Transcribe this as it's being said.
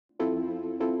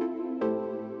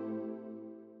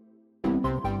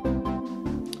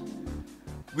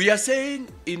We are saying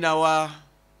in our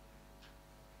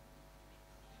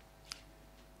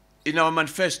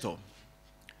manifesto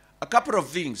a couple of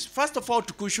things. First of all,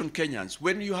 to caution Kenyans,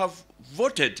 when you have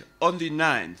voted on the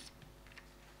 9th,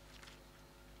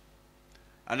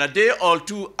 and a day or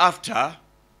two after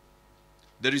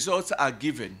the results are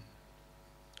given,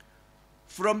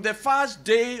 from the first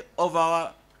day of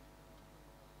our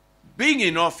being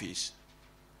in office,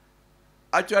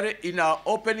 actually in our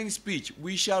opening speech,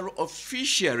 we shall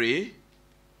officially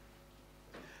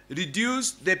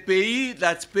reduce the PAYE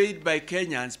that's paid by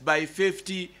Kenyans by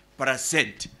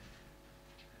 50%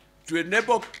 to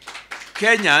enable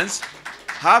Kenyans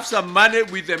have some money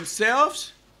with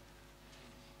themselves,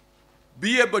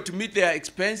 be able to meet their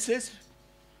expenses,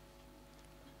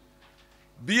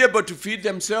 be able to feed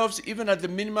themselves, even at the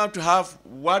minimum to have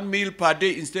 1 meal per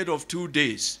day instead of 2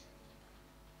 days,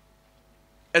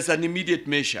 as an immediate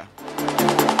measure.